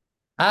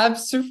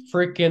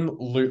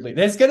 Absolutely.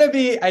 There's going to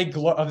be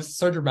this is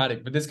so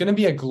dramatic, but there's going to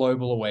be a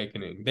global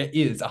awakening. There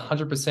is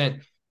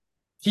 100%.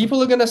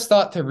 People are going to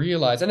start to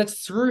realize, and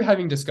it's through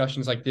having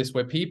discussions like this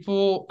where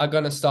people are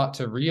going to start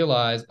to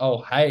realize,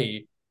 oh,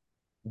 hey,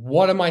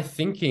 what am I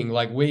thinking?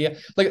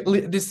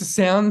 This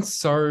sounds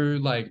so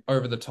like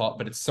over the top,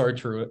 but it's so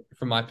true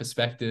from my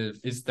perspective,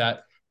 is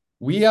that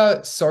we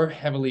are so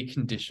heavily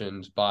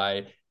conditioned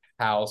by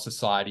how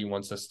society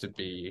wants us to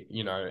be,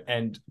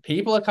 and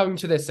people are coming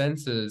to their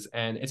senses,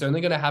 and it's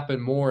only going to happen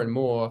more and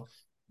more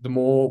the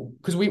more,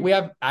 because we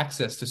have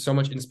access to so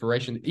much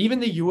inspiration, even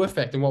the U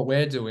effect and what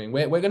we're doing.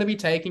 We're going to be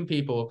taking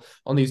people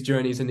on these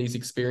journeys and these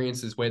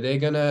experiences where they're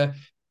going to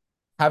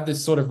have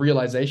this sort of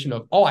realization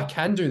of, oh, I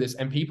can do this.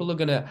 And people are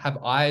going to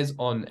have eyes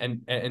on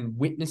and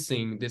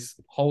witnessing this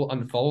whole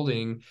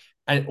unfolding.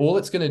 And all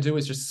it's going to do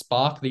is just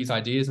spark these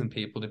ideas in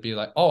people to be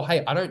like, oh,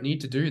 hey, I don't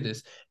need to do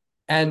this.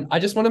 And I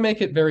just want to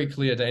make it very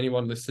clear to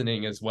anyone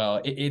listening as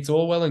well. It's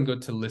all well and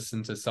good to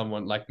listen to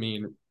someone like me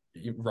and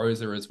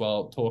Rosa as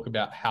well talk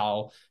about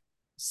how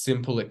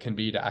simple it can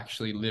be to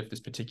actually live this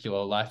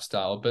particular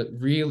lifestyle. But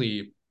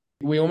really,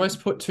 we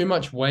almost put too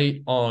much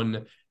weight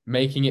on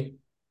making it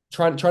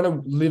trying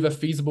to live a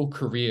feasible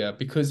career,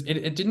 because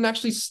it didn't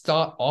actually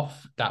start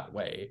off that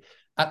way.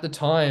 At the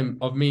time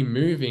of me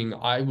moving,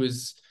 I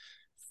was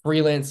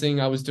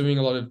freelancing. I was doing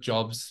a lot of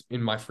jobs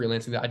in my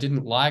freelancing that I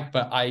didn't like,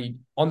 but I,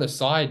 on the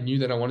side, knew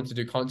that I wanted to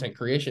do content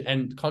creation,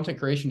 and content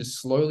creation is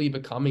slowly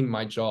becoming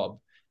my job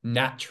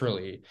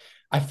naturally.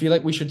 I feel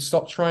like we should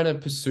stop trying to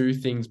pursue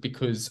things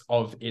because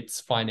of its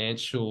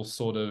financial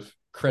sort of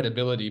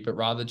credibility, but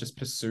rather just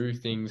pursue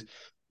things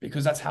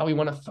because that's how we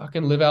want to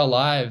fucking live our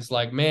lives.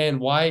 Like,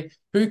 man,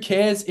 who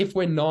cares if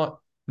we're not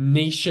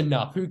niche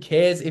enough? Who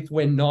cares if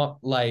we're not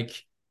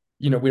like,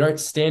 we don't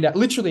stand out.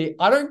 Literally,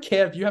 I don't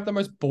care if you have the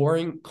most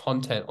boring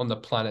content on the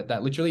planet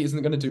that literally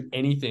isn't going to do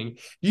anything.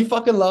 You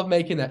fucking love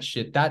making that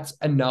shit. That's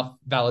enough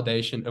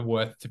validation and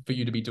worth for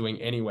you to be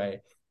doing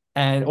anyway.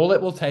 And all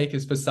it will take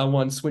is for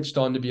someone switched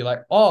on to be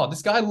like, oh,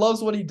 this guy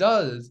loves what he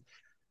does.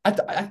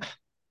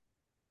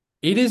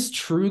 It is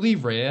truly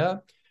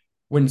rare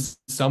when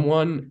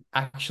someone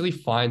actually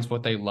finds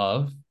what they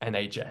love and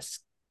they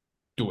just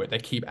do it. They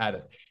keep at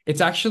it.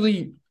 It's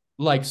actually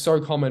like so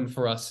common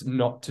for us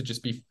not to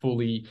just be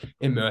fully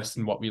immersed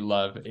in what we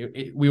love.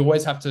 We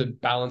always have to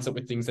balance it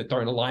with things that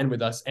don't align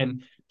with us.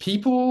 And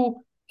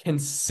people can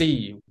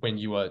see when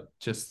you are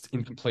just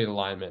in complete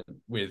alignment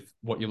with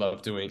what you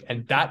love doing.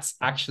 And that's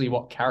actually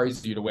what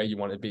carries you to where you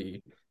want to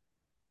be.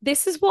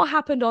 This is what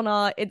happened on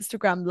our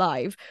Instagram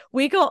live.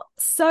 We got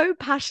so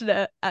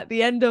passionate at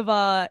the end of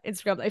our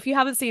Instagram. If you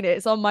haven't seen it,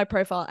 it's on my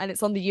profile and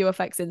it's on the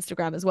UFX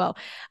Instagram as well.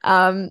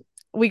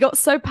 We got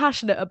so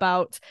passionate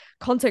about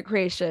content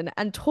creation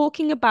and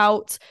talking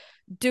about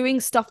doing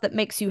stuff that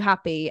makes you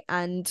happy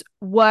and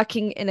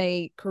working in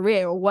a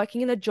career or working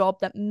in a job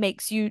that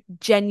makes you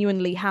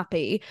genuinely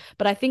happy.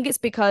 But I think it's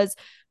because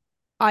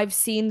I've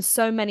seen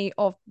so many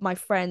of my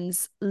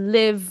friends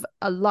live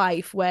a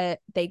life where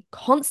they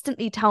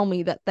constantly tell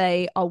me that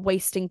they are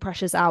wasting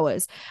precious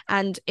hours.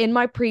 And in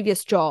my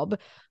previous job,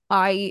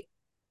 I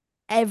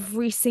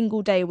every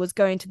single day was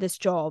going to this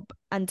job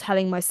and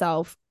telling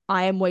myself,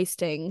 I am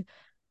wasting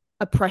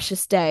a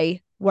precious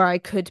day where I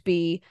could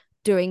be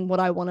doing what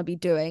I want to be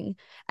doing.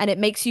 And it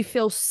makes you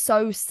feel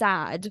so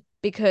sad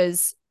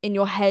because in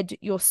your head,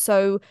 you're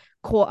so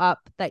caught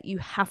up that you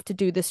have to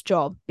do this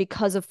job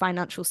because of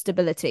financial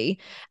stability.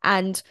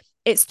 And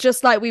it's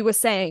just like we were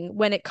saying,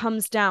 when it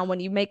comes down, when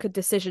you make a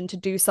decision to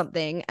do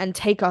something and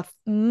take a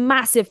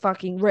massive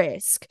fucking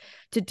risk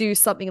to do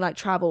something like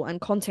travel and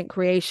content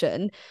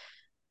creation,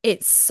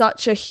 it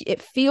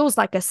feels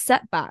like a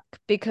setback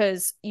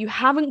because you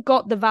haven't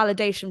got the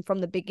validation from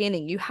the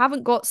beginning. You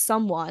haven't got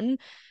someone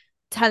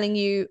telling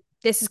you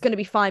this is going to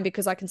be fine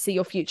because I can see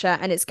your future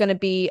and it's going to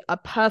be a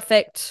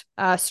perfect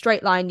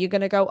straight line. You're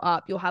going to go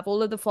up. You'll have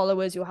all of the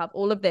followers. You'll have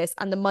all of this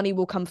and the money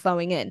will come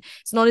flowing in.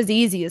 It's not as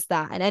easy as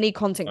that. And any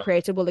content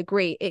creator will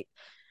agree.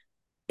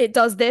 It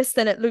does this,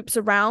 then it loops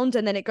around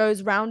and then it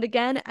goes round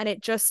again. And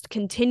it just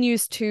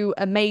continues to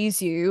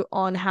amaze you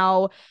on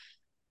how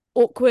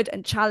awkward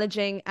and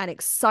challenging and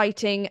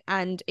exciting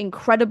and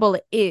incredible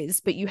it is.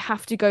 But you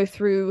have to go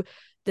through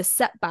the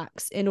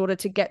setbacks in order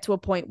to get to a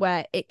point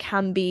where it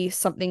can be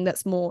something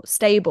that's more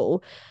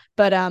stable.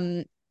 But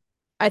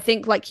I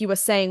think, like you were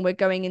saying, we're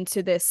going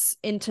into this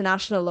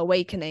international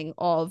awakening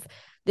of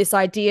this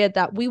idea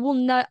that we will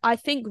know. I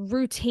think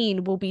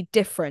routine will be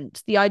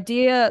different. The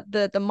idea,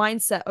 the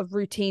mindset of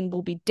routine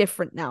will be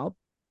different now.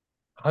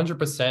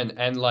 100%.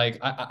 And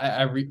like,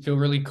 feel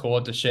really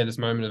called to share this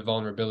moment of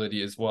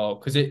vulnerability as well,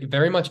 because it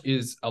very much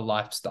is a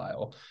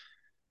lifestyle.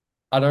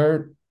 I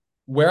don't,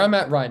 where I'm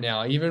at right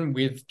now, even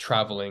with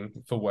traveling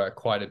for work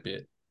quite a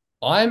bit,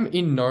 I'm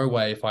in no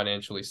way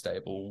financially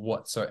stable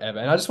whatsoever.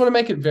 And I just want to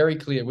make it very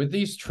clear with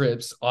these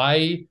trips,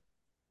 I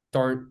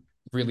don't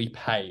really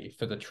pay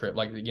for the trip.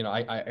 Like,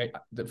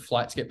 the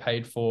flights get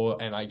paid for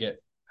and I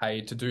get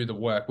paid to do the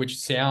work, which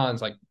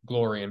sounds like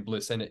glory and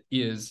bliss. And it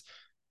is.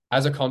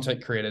 As a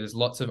content creator, there's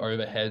lots of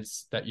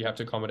overheads that you have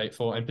to accommodate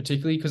for. And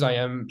particularly because I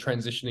am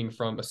transitioning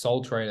from a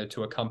sole trader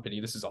to a company,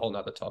 this is a whole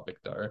nother topic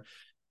though.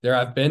 There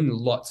have been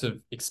lots of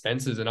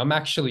expenses and I'm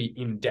actually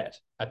in debt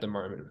at the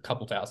moment, a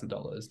couple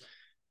 $1,000s.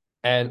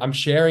 And I'm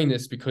sharing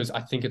this because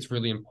I think it's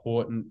really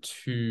important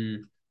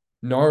to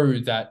know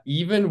that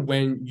even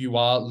when you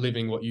are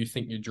living what you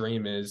think your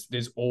dream is,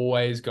 there's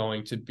always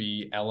going to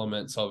be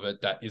elements of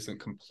it that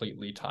isn't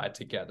completely tied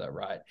together,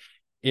 right?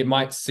 It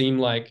might seem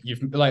like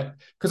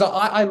because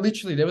I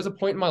literally, there was a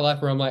point in my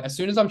life where I'm like, as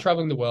soon as I'm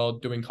traveling the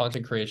world doing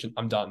content creation,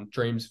 I'm done.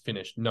 Dreams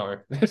finished. No,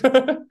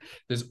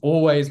 there's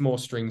always more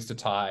strings to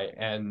tie.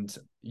 And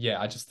yeah,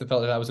 I just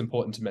felt that was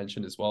important to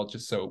mention as well,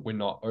 just so we're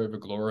not over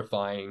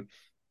glorifying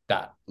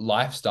that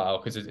lifestyle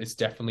because it's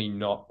definitely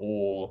not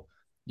all,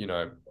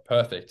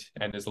 perfect.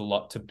 And there's a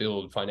lot to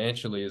build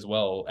financially as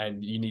well.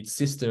 And you need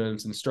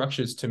systems and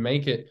structures to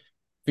make it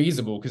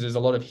feasible because there's a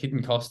lot of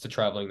hidden costs to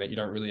traveling that you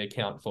don't really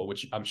account for,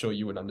 which I'm sure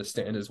you would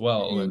understand as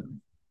well. And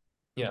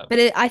yeah.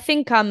 But I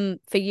think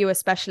for you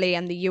especially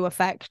and the you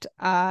effect,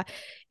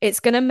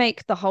 it's going to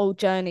make the whole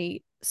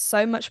journey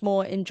so much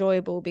more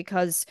enjoyable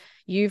because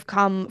you've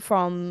come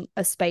from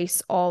a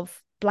space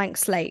of blank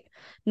slate,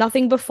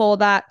 nothing before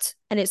that,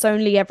 and it's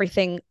only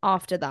everything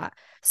after that.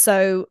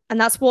 So, and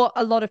that's what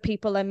a lot of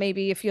people, and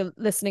maybe if you're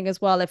listening as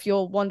well, if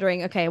you're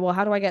wondering, okay, well,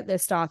 how do I get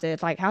this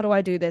started? Like, how do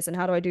I do this and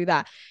how do I do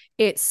that?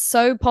 It's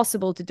so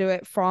possible to do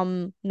it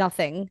from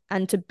nothing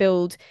and to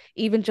build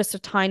even just a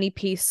tiny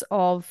piece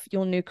of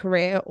your new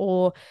career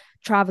or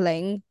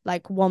traveling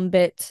like one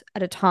bit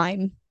at a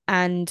time.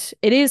 And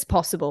it is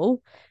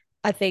possible.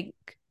 I think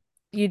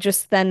you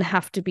just then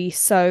have to be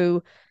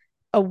so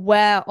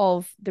aware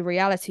of the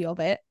reality of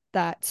it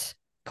that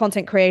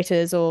content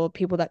creators or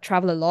people that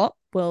travel a lot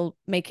will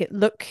make it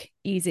look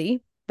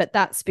easy, but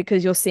that's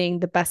because you're seeing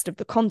the best of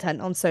the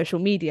content on social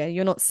media.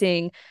 You're not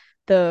seeing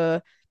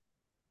the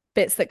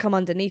bits that come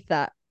underneath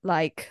that,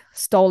 like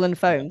stolen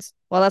phones.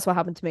 Well, that's what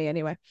happened to me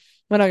anyway.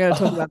 We're not going to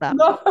talk about that.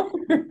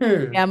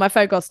 No. Yeah, my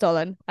phone got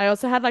stolen. I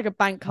also had like a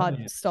bank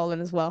card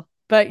stolen as well.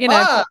 But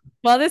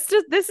well, this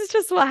is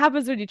just what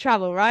happens when you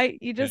travel,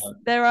 right?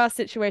 There are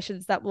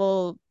situations that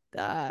will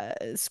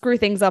screw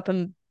things up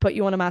and put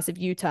you on a massive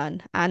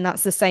U-turn, and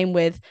that's the same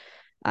with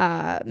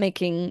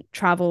making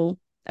travel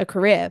a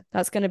career.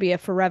 That's going to be a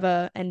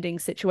forever ending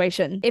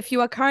situation. If you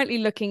are currently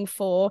looking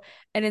for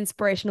an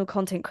inspirational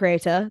content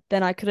creator,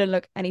 then I couldn't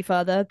look any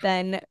further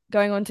than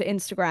going on to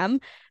Instagram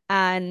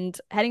and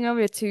heading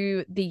over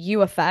to the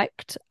U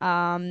Effect.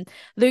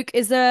 Luke,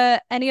 is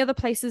there any other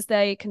places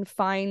they can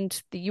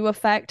find the U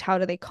Effect? How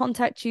do they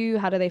contact you?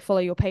 How do they follow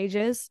your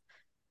pages?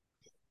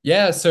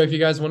 Yeah, so if you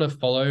guys want to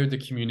follow the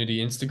community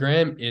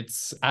Instagram,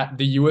 it's at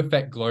the U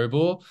Effect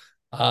Global.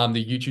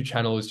 The YouTube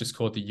channel is just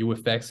called the U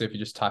Effect. So if you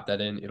just type that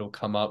in, it'll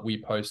come up.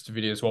 We post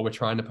videos. Well, we're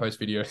trying to post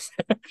videos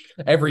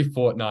every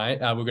fortnight.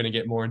 We're going to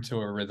get more into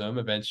a rhythm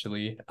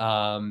eventually.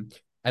 And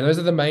those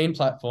are the main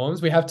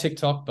platforms. We have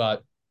TikTok,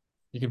 but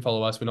you can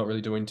follow us. We're not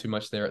really doing too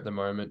much there at the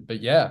moment.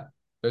 But yeah,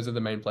 those are the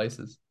main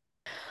places.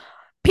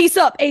 Peace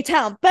up,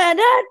 A-Town.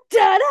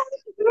 Yeah.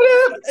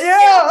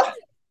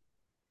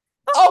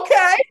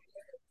 Okay.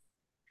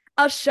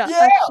 I'll shut.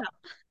 Yeah.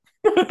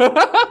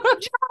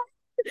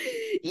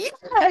 Yeah.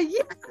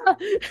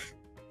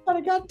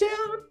 Gotta go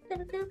down.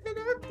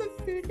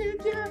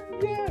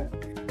 Yeah.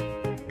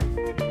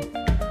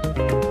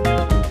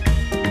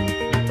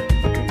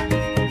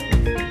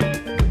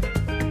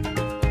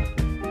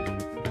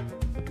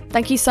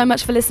 Thank you so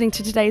much for listening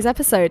to today's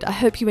episode. I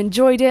hope you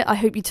enjoyed it. I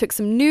hope you took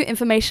some new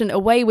information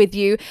away with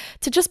you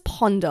to just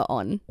ponder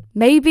on.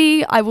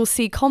 Maybe I will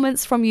see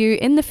comments from you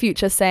in the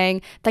future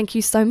saying, thank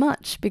you so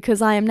much,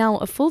 because I am now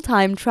a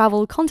full-time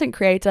travel content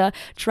creator,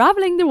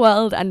 traveling the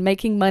world and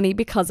making money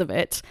because of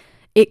it.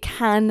 It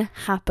can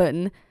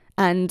happen.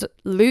 And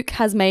Luke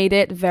has made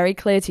it very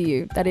clear to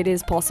you that it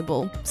is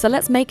possible. So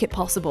let's make it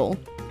possible.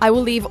 I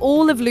will leave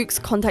all of Luke's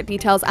contact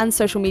details and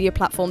social media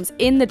platforms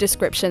in the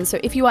description, so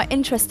if you are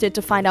interested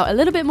to find out a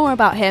little bit more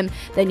about him,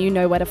 then you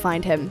know where to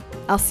find him.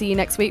 I'll see you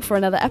next week for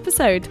another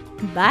episode.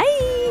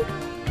 Bye!